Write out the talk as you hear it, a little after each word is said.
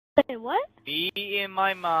Wait, what? Me and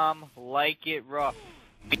my mom like it rough.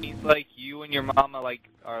 Means like you and your mama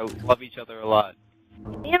love each other a lot.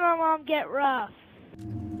 Me and my mom get rough.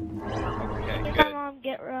 Okay, Me and good. my mom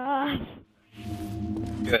get rough.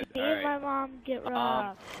 Good. Me and my mom get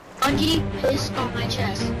rough. Bungie, piss on my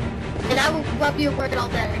chest. And I will rub your word all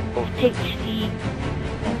day. HD.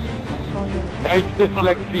 Nice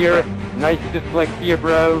dyslexia,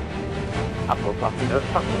 bro. I'm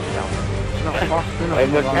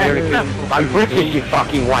not American. I'm British, you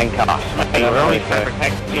fucking wanker.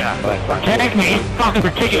 Protect me, fucking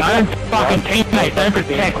protect you. I'm fucking teammate, don't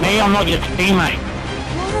protect me, I'm not your teammate.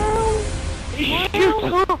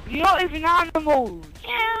 Shut up, you're not even animals.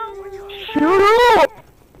 Shut up!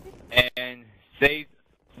 And say,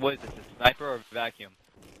 what is this, a sniper or a vacuum?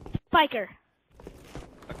 Spiker.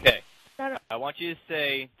 Okay. Shut up. I want you to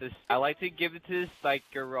say, this. I like to give it to the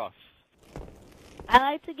spiker rough. I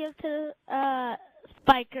like to give to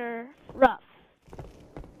Spiker rough.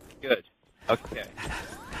 Good. Okay.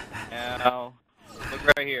 Now, look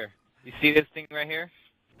right here. You see this thing right here?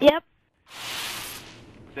 Yep.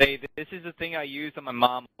 Say, this is the thing I use on my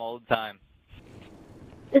mom all the time.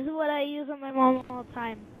 This is what I use on my mom all the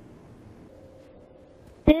time.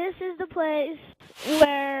 This is the place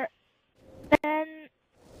where men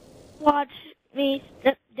watch me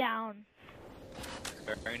step down.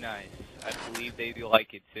 Very nice. I believe they do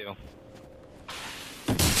like it too.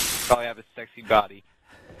 Probably have a sexy body.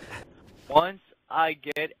 Once I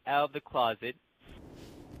get out of the closet.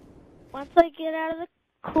 Once I get out of the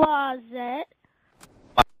closet.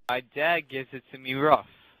 My dad gives it to me rough.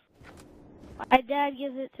 My dad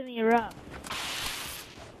gives it to me rough.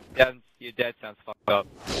 Your dad sounds fucked up.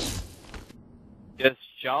 Just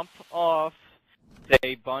jump off.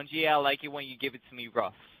 Say, Bungie, I like it when you give it to me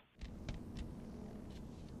rough.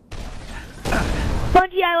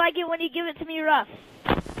 Bungie, I like it when you give it to me rough.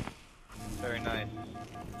 Very nice.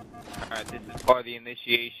 Alright, this is part of the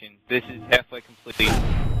initiation. This is halfway complete.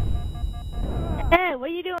 Hey, what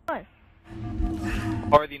are you doing?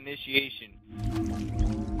 Part of the initiation.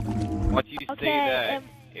 Once you say Okay, that,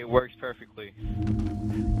 it works perfectly.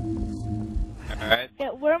 Alright? Yeah,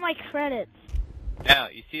 where are my credits? Now,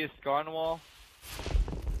 you see a scar on the wall?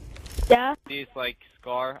 Yeah? See this, like,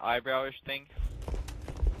 scar, eyebrowish thing?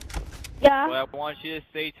 Yeah? What I want you to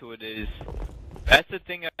say to it is, that's the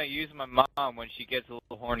thing I use my mom when she gets a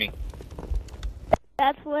little horny.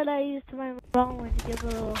 That's what I use to my mom when she gets a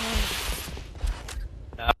little horny.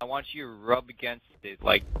 Now, I want you to rub against it,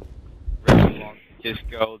 like, really long. Just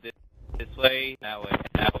go this way, that way,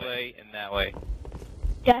 that way, and that way.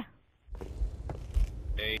 Yeah.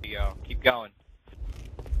 There you go. Keep going.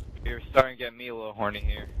 You're starting to get me a little horny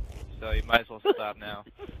here, so you might as well stop now.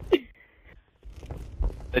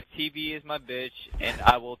 The TV is my bitch, and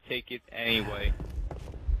I will take it anyway.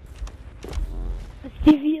 The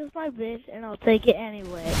TV is my bitch, and I'll take it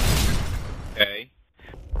anyway. Okay.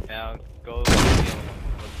 Now, go to the other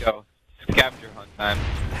one. Let's go. Scavenger hunt time.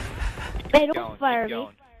 Hey, don't fire me.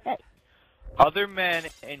 Hey. Other men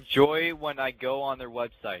enjoy when I go on their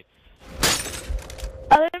websites.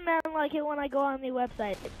 Other men like it when I go on the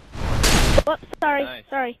website. Whoops, sorry, Nice.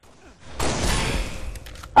 sorry.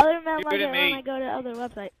 Other men You're like good it at when me. I go to other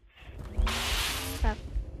websites.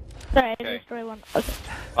 Sorry, I Okay. destroyed one. Okay.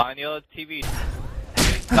 Find the other TV.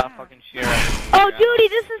 Stop fucking sharing. Oh, dude, he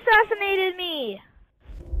just assassinated me!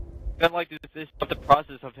 Then like this is the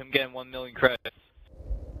process of him getting 1 million credits.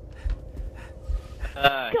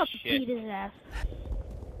 Ah, Go shit. beat his ass.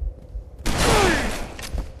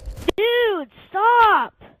 Dude,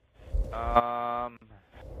 stop! I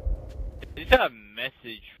just got a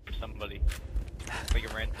message from somebody. Like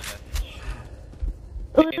a random message.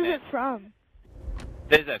 Who is it from?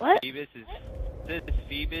 Says that What? Phoebus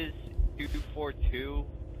 242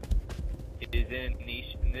 is in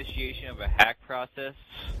initiation of a hack process.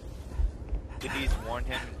 Please warn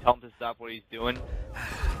him and tell him to stop what he's doing.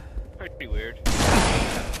 Pretty weird.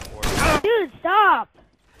 Dude, stop!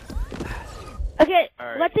 Okay,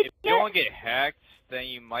 Alright, let's if you don't want to get hacked, then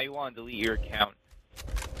you might want to delete your account.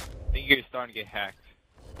 I think you're starting to get hacked.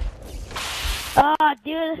 Ah,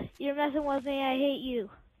 dude, you're messing with me. I hate you.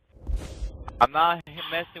 I'm not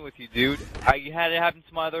messing with you, dude. I had it happen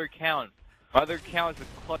to my other account. My other account is a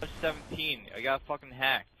Clutch 17. I got fucking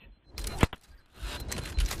hacked.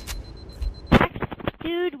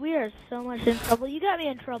 Dude, we are so much in trouble. You got me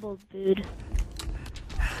in trouble, dude.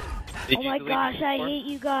 Did Oh you my delete gosh, your I score? hate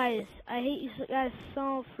you guys. I hate you guys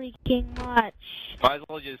so freaking much. Might as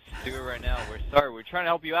well just do it right now. We're sorry. We're trying to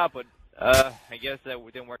help you out, but I guess that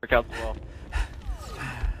didn't work out so well.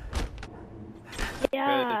 Yeah,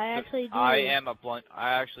 I actually do. I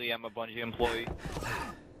actually am a Bungie employee.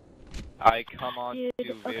 I come on Dude, to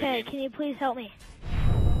video okay, games. can you please help me?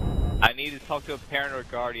 I need to talk to a parent or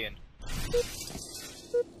guardian.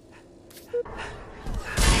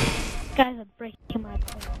 Guys are breaking my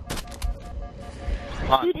phone.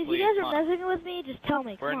 Come on, Dude, if please, you guys come are on. messing with me, just tell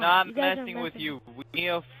me. We're Come on. not You guys are messing with messing. you. We need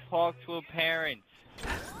to talk to a parent.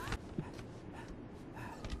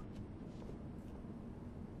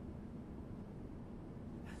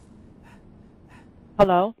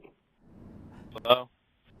 Hello? Hello?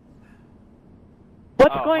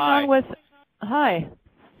 What's Oh, going hi. on with... Hi.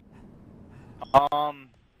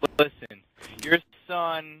 Listen. Your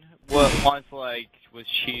son was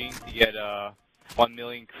cheating to get 1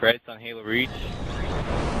 million credits on Halo Reach.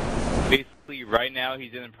 Basically, right now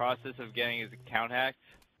he's in the process of getting his account hacked.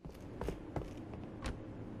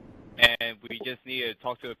 And we just need to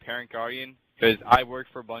talk to a parent guardian, because I work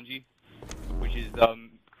for Bungie, which is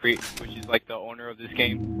like the owner of this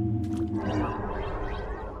game.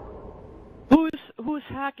 Who's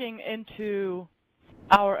hacking into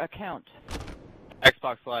our account?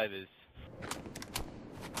 Xbox Live is.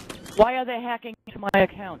 Why are they hacking into my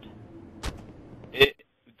account? Do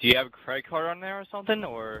you have a credit card on there or something,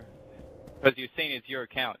 or because you're saying it's your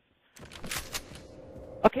account?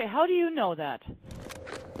 Okay, how do you know that?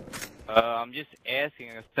 I'm just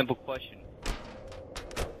asking a simple question.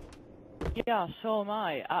 Yeah, so am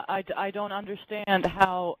I. I don't understand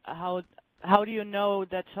how do you know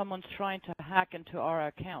that someone's trying to hack into our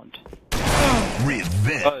account?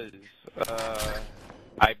 Because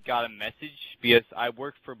I've got a message because I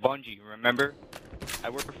work for Bungie. Remember, I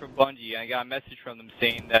work for Bungie, and I got a message from them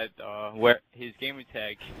saying that where his gamer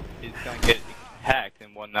tag is gonna get hacked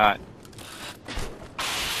and whatnot.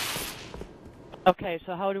 Okay,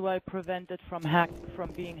 so how do I prevent it from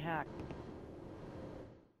being hacked?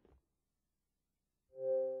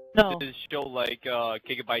 No. Does it show like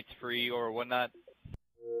gigabytes free or whatnot?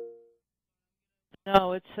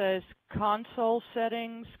 No, it says console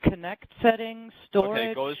settings, connect settings, storage.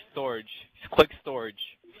 Okay, go to storage. Just click storage.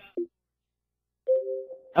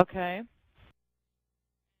 Okay.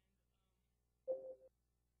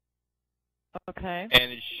 Okay.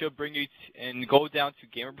 And it should bring you and go down to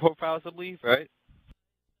gamer profiles, I believe, right?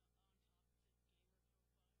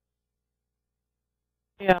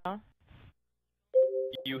 Yeah.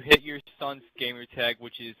 You hit your son's gamer tag,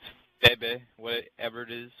 which is Bebe, whatever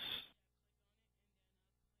it is.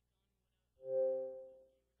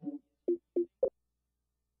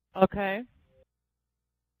 Okay.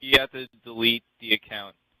 You have to delete the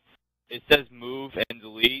account. It says move and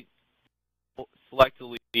delete. Select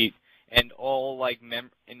delete, and all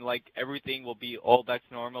everything will be all that's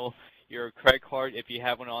normal. Your credit card, if you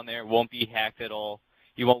have one on there, won't be hacked at all.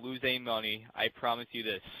 You won't lose any money. I promise you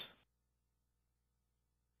this.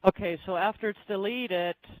 Okay, so after it's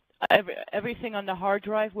deleted, everything on the hard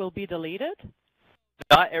drive will be deleted?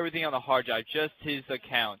 Not everything on the hard drive, just his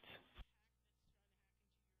account.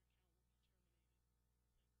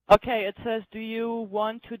 Okay, it says, do you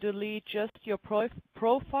want to delete just your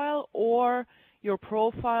profile or your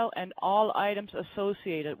profile and all items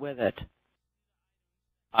associated with it?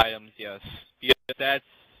 Items, yes. Yes, that's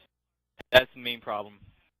the main problem.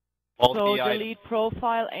 All So the delete items.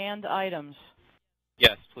 profile and items.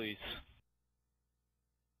 Yes, please.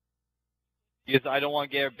 Because I don't want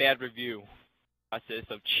to get a bad review. Process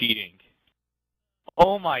of cheating.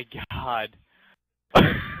 Oh my god.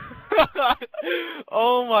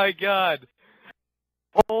 Oh my god.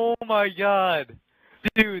 Oh my god.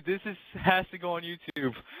 Dude, this has to go on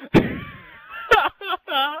YouTube.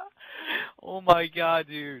 Oh my god,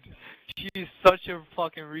 dude. She's such a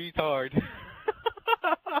fucking retard.